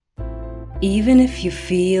Even if you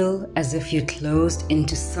feel as if you're closed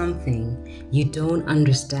into something you don't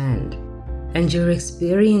understand, and you're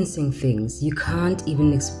experiencing things you can't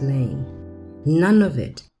even explain, none of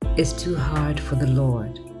it is too hard for the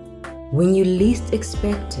Lord. When you least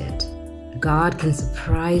expect it, God can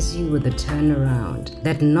surprise you with a turnaround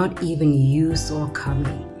that not even you saw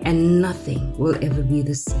coming, and nothing will ever be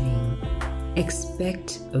the same.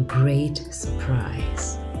 Expect a great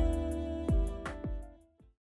surprise.